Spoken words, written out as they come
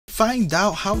Find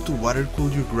out how to water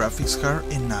cool your graphics card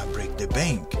and not break the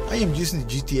bank. I am using the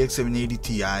GTX 780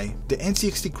 Ti, the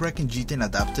NZXT Kraken G10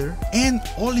 adapter, and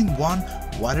all-in-one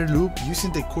water loop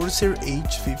using the Corsair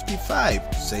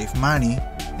H55. Save money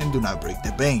and do not break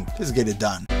the bank. Let's get it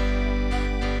done.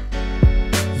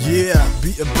 Yeah,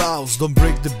 be a boss, don't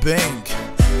break the bank.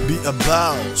 Be a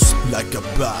boss, like a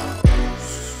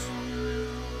boss.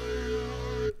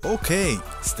 Okay,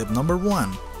 step number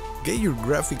 1. Get your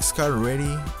graphics card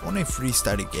ready on a free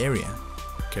static area.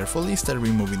 Carefully start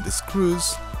removing the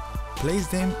screws. Place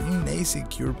them in a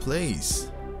secure place.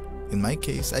 In my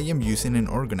case, I am using an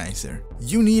organizer.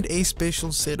 You need a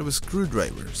special set of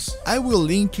screwdrivers. I will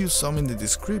link you some in the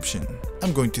description.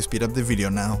 I'm going to speed up the video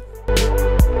now.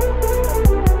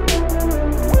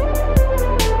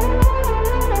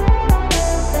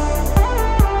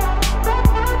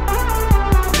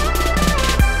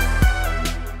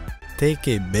 Take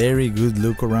a very good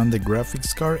look around the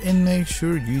graphics card and make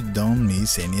sure you don't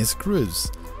miss any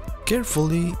screws.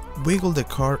 Carefully wiggle the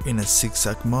card in a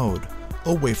zigzag mode,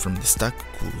 away from the stock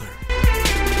cooler.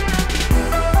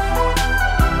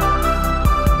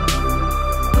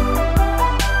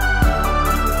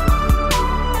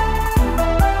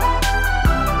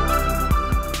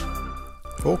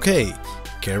 Okay,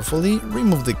 carefully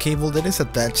remove the cable that is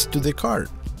attached to the card.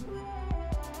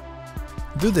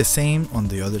 Do the same on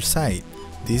the other side.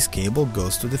 This cable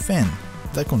goes to the fan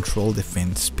that controls the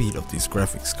fan speed of this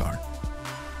graphics card.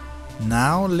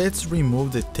 Now let's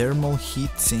remove the thermal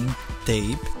heatsink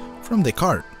tape from the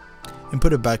card and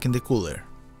put it back in the cooler.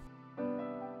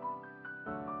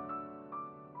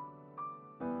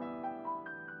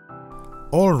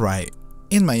 Alright,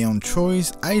 in my own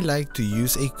choice, I like to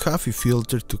use a coffee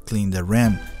filter to clean the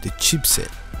RAM, the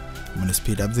chipset. I'm gonna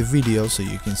speed up the video so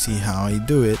you can see how I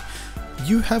do it.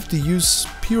 You have to use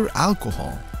pure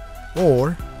alcohol,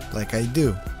 or like I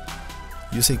do,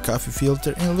 use a coffee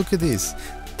filter, and look at this,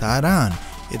 ta-da!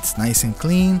 It's nice and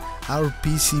clean. Our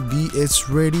PCB is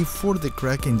ready for the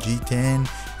Kraken G10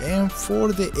 and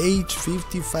for the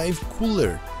H55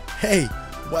 cooler. Hey,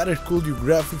 water cool your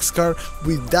graphics card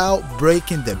without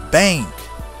breaking the bank,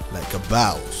 like a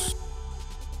boss.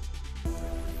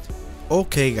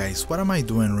 Okay guys, what am I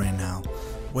doing right now?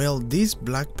 Well, this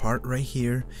black part right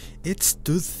here, it's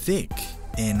too thick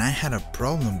and I had a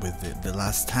problem with it the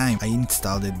last time I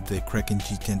installed the Kraken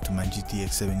G10 to my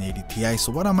GTX 780 Ti.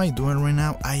 So what am I doing right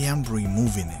now? I am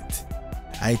removing it.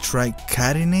 I tried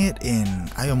cutting it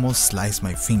and I almost sliced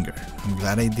my finger. I'm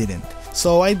glad I didn't.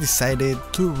 So I decided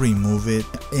to remove it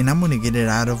and I'm gonna get it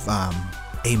out of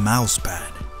a mouse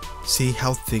pad. See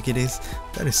how thick it is?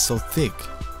 That is so thick.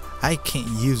 I can't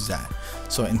use that.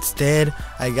 So instead,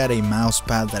 I got a mouse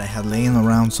pad that I had laying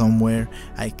around somewhere.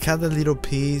 I cut a little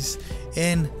piece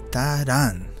and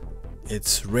ta-da!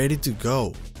 It's ready to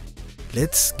go.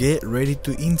 Let's get ready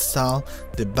to install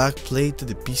the backplate to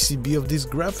the PCB of this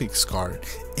graphics card.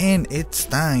 And it's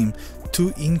time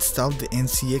to install the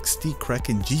NZXT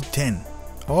Kraken G10.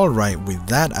 Alright, with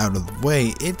that out of the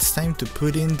way, it's time to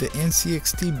put in the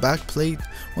NZXT backplate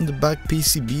on the back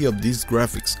PCB of this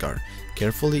graphics card.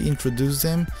 Carefully introduce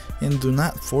them and do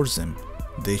not force them.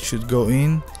 They should go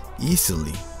in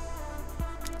easily,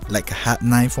 like a hot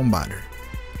knife on butter.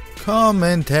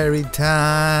 Commentary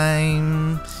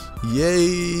time!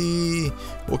 Yay!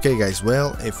 Okay guys,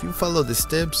 well, if you follow the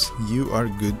steps, you are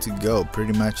good to go.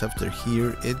 Pretty much after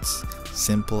here, it's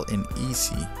simple and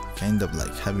easy. Kind of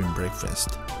like having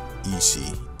breakfast.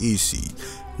 Easy,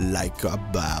 like a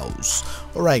boss.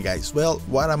 Alright guys, well,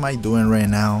 what am I doing right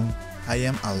now? I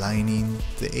am aligning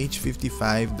the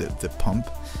H55, the pump.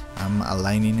 I'm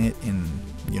aligning it and,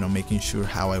 you know, making sure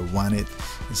how I want it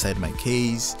inside my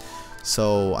case.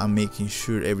 So I'm making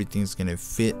sure everything's gonna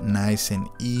fit nice and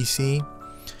easy.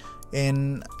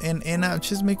 And I'm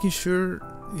just making sure,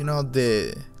 you know,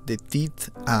 the teeth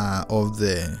of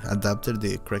the adapter,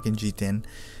 the Kraken G10,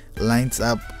 lines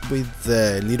up with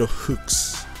the little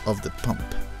hooks of the pump.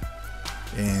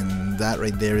 And that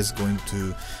right there is going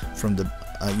to, from the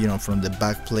from the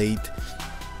back plate,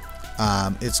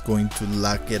 it's going to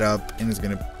lock it up and it's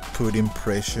going to put in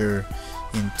pressure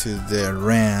into the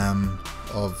RAM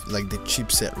of, like, the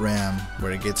chipset RAM,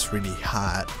 where it gets really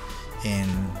hot, and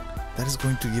that is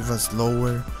going to give us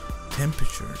lower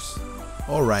temperatures.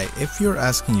 Alright, if you're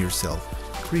asking yourself,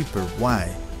 Creeper,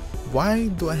 why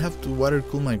do I have to water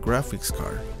cool my graphics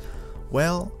card?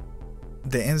 Well,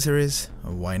 the answer is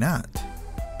why not?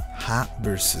 Hot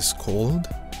versus cold?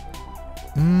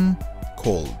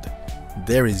 Cold.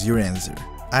 There is your answer.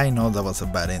 I know that was a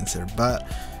bad answer, but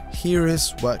here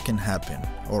is what can happen.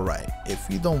 Alright, if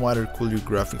you don't water cool your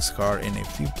graphics card and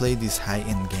if you play these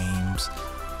high-end games,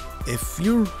 if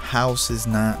your house is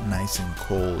not nice and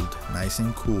cold, nice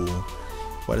and cool,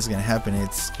 what is gonna happen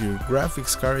is your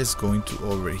graphics card is going to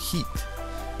overheat.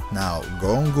 Now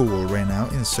go on Google right now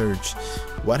and search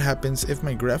what happens if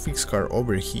my graphics card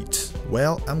overheats.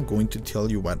 Well, I'm going to tell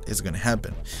you what is gonna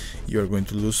happen. You are going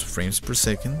to lose frames per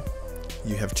second.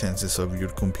 You have chances of your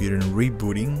computer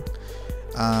rebooting.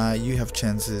 You have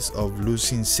chances of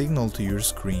losing signal to your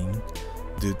screen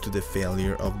due to the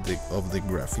failure of the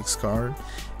graphics card.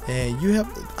 You have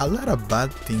a lot of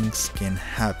bad things can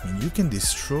happen. You can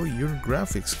destroy your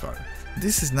graphics card.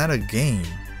 This is not a game,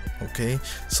 okay?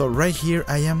 So right here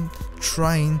I am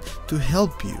trying to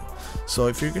help you. So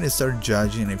if you're gonna start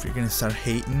judging, if you're gonna start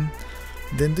hating,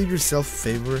 then do yourself a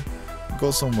favor,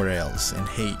 go somewhere else and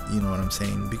hate, you know what I'm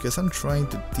saying? Because I'm trying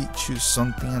to teach you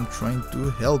something, I'm trying to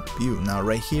help you. Now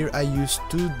right here I use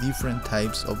two different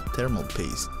types of thermal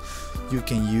paste. You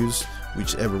can use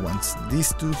whichever ones.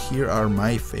 These two here are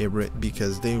my favorite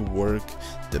because they work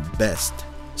the best.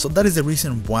 So that is the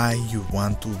reason why you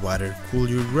want to water cool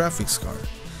your graphics card.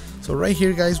 So right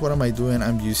here guys, what am I doing?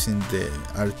 I'm using the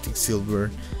Arctic Silver.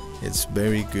 It's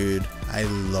very good, I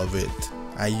love it.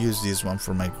 I use this one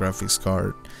for my graphics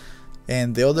card,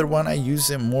 and the other one I use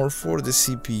it more for the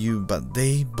CPU, but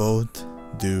they both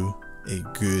do a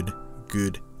good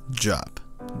job.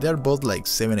 They're both like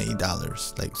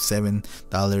 $7-8, like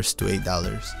 $7 to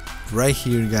 $8. Right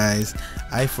here guys,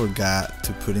 I forgot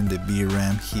to put in the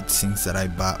VRAM heatsinks that I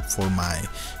bought for my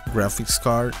graphics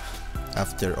card.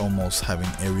 After almost having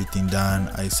everything done,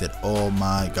 I said, oh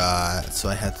my god, so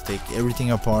I had to take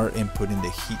everything apart and put in the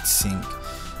heatsink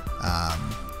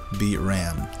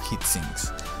VRAM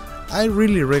heatsinks. I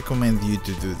really recommend you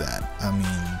to do that. I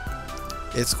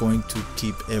mean, it's going to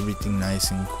keep everything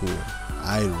nice and cool.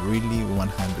 I really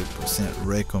 100%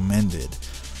 recommend it.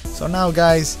 So now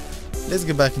guys, let's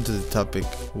get back into the topic.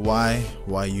 Why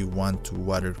you want to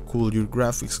water cool your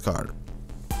graphics card?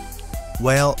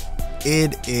 Well,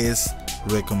 it is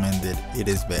recommended, it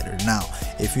is better. Now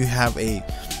if you have a,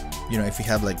 if you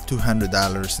have like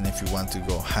 $200 and if you want to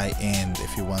go high end,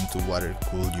 if you want to water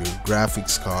cool your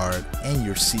graphics card and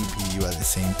your CPU at the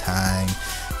same time,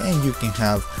 and you can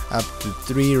have up to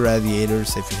 3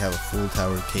 radiators if you have a full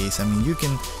tower case. I mean, you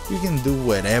can do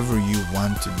whatever you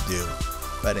want to do,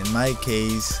 but in my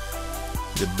case,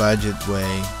 the budget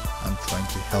way, I'm trying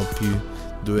to help you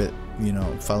do it,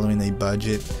 following a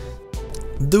budget.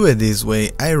 Do it this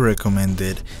way, I recommend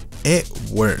it, it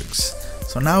works.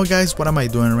 So now guys, what am I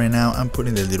doing right now? I'm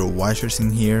putting the little washers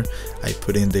in here. I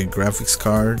put in the graphics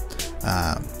card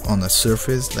on a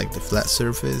surface, like the flat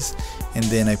surface, and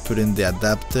then I put in the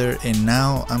adapter, and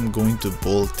now I'm going to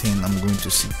bolt in, I'm going to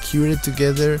secure it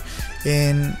together.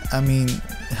 And I mean,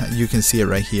 you can see it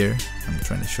right here. I'm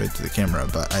trying to show it to the camera,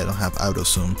 but I don't have auto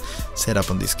zoom set up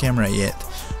on this camera yet.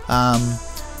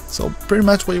 So pretty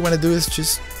much what you want to do is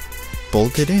just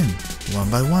bolt it in one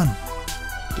by one.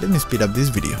 Let me speed up this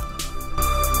video.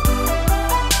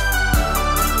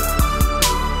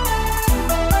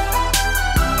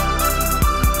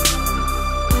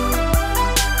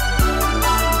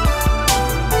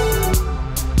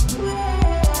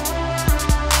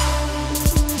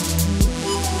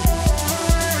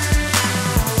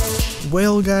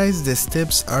 Well guys, the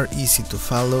steps are easy to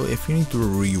follow. If you need to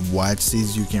rewatch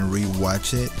this, you can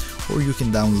rewatch it, or you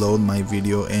can download my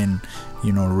video and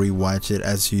rewatch it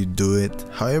as you do it,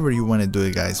 however you want to do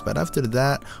it guys. But after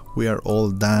that, we are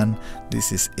all done.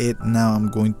 This is it. Now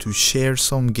I'm going to share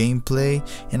some gameplay,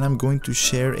 and I'm going to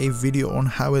share a video on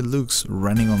how it looks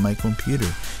running on my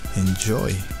computer.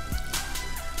 Enjoy.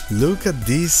 Look at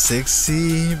this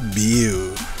sexy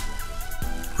view.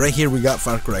 Right here we got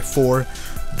Far Cry 4.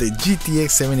 The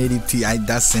GTX 780 Ti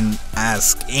doesn't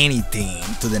ask anything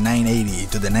to the 980,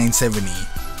 to the 970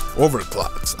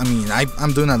 overclocks. I mean,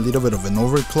 I'm doing a little bit of an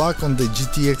overclock on the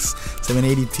GTX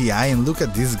 780 Ti, and look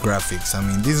at these graphics. I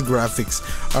mean, these graphics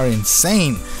are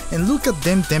insane, and look at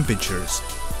them temperatures.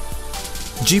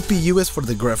 GPU is for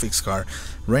the graphics card.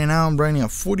 Right now I'm running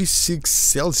at 46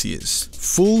 Celsius,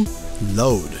 full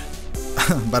load.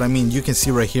 But I mean, you can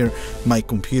see right here my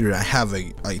computer, I have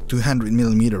a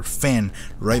 200mm fan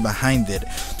right behind it,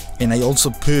 and I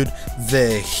also put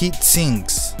the heat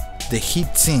sink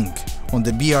on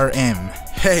the VRM.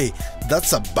 Hey,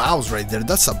 that's a boss right there,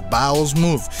 that's a boss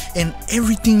move, and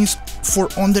everything is for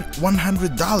under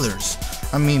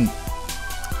 $100. I mean,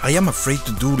 I am afraid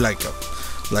to do like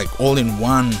all in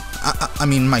one, I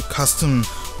mean my custom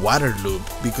water loop,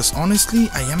 because honestly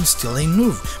I am still a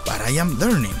noob, but I am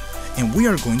learning, and we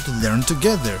are going to learn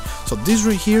together. So this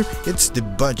right here, it's the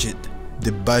budget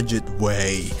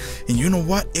way, and you know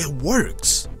what, it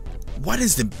works. What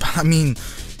is the, I mean,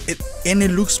 and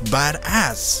it looks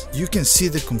badass. You can see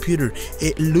the computer,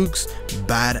 it looks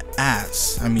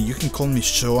badass. I mean, you can call me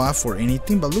show off or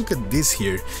anything, but look at this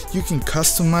here. You can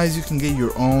customize, you can get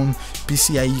your own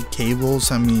PCIe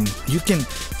cables. I mean, you can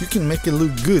make it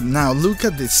look good. Now look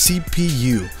at the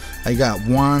CPU. I got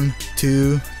 1,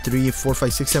 2, 3, 4,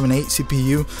 5, 6, 7, 8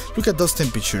 CPU. Look at those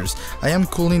temperatures. I am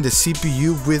cooling the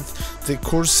CPU with the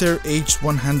Corsair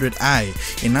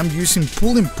H100i, and I'm using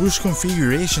pull and push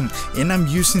configuration, and I'm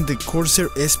using the Corsair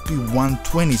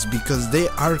SP120s because they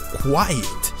are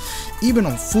quiet. Even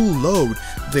on full load,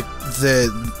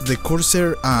 the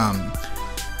Corsair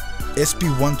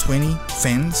SP120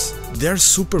 fans, they're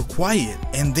super quiet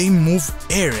and they move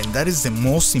air, and that is the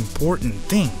most important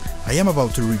thing. I am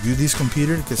about to review this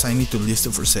computer because I need to list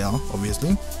it for sale,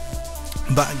 obviously.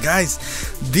 But guys,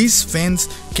 these fans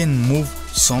can move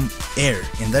some air,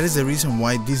 and that is the reason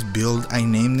why this build, I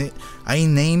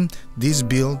named this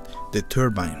build the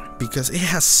turbine, because it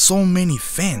has so many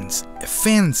fans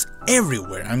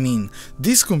everywhere. I mean,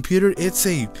 this computer, it's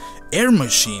a air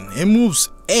machine. It moves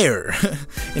air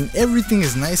and everything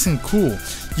is nice and cool.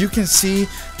 You can see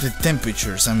the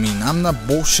temperatures. I mean, I'm not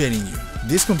bullshitting you.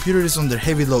 This computer is under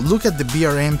heavy load. Look at the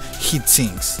BRM heat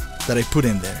sinks that I put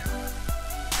in there.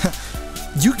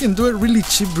 You can do it really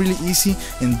cheap, really easy,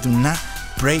 and do not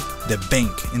break the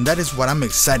bank, and that is what I'm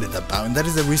excited about, and that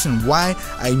is the reason why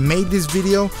I made this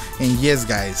video. And yes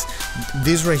guys,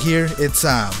 this right here, it's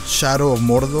Shadow of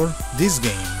Mordor. This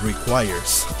game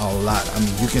requires a lot. I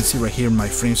mean, you can see right here my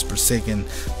frames per second,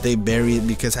 they vary it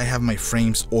because I have my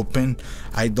frames open.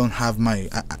 I don't have my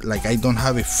I don't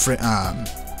have a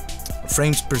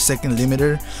frames per second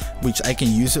limiter, which I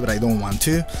can use it, but I don't want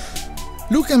to.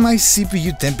 Look at my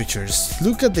CPU temperatures.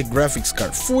 Look at the graphics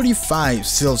card, 45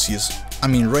 Celsius. I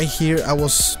mean, right here I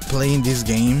was playing this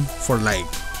game for like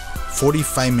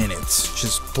 45 minutes,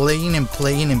 just playing and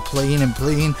playing and playing and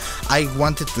playing. I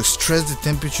wanted to stress the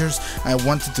temperatures. I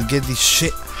wanted to get this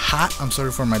shit hot. I'm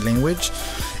sorry for my language.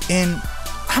 And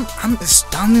I'm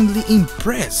astoundingly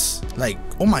impressed. Like,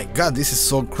 oh my god, this is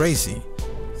so crazy.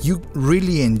 You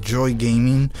really enjoy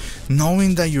gaming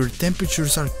knowing that your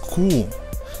temperatures are cool.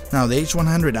 Now the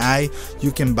H100i,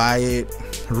 you can buy it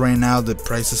right now. The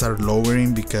prices are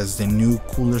lowering because the new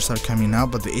coolers are coming out,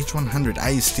 but the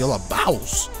H100i is still a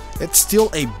boss. It's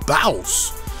still a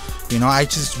boss. You know, I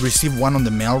just received one on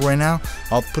the mail right now.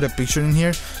 I'll put a picture in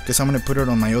here because I'm gonna put it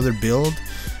on my other build.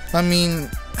 I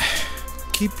mean,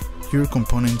 keep your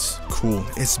components cool.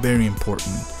 It's very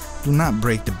important. Do not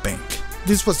break the bank.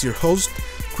 This was your host,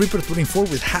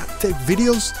 Creeper24 with Hot Tech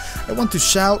Videos. I want to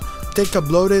shout, Tech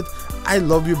Uploaded, I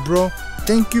love you, bro.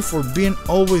 Thank you for being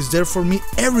always there for me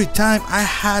every time I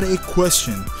had a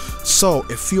question. So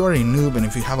if you are a noob and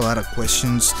if you have a lot of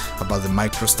questions about the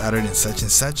micro starter and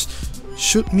such,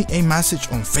 shoot me a message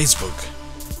on Facebook.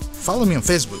 Follow me on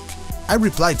Facebook. I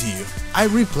reply to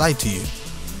you.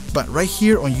 But right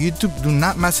here on YouTube, do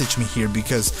not message me here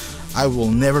because I will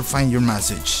never find your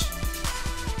message.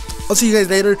 I'll see you guys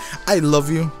later. I love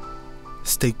you.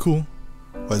 Stay cool.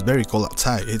 Well, it's very cold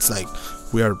outside. It's like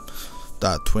we are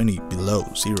 20 below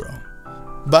zero.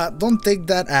 But don't take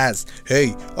that as,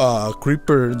 hey,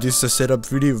 Creeper, this is a setup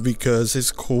video because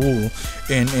it's cool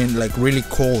and like really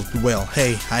cold. Well,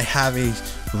 hey, I have a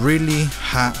really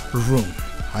hot room.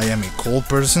 I am a cold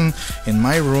person. In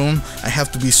my room, I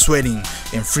have to be sweating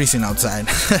and freezing outside.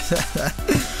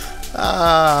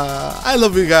 I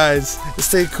love you guys.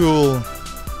 Stay cool.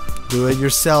 Do it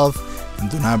yourself and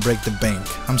do not break the bank.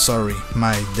 I'm sorry,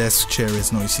 my desk chair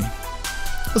is noisy.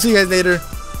 I'll see you guys later.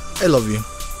 I love you.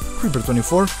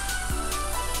 Creeper24.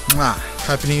 Mwah.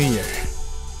 Happy New Year.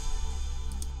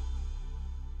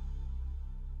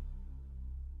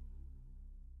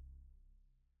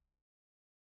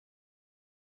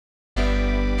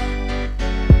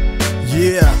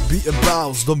 Yeah, be a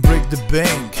boss, don't break the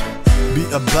bank. Be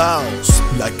a boss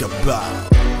like a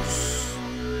boss.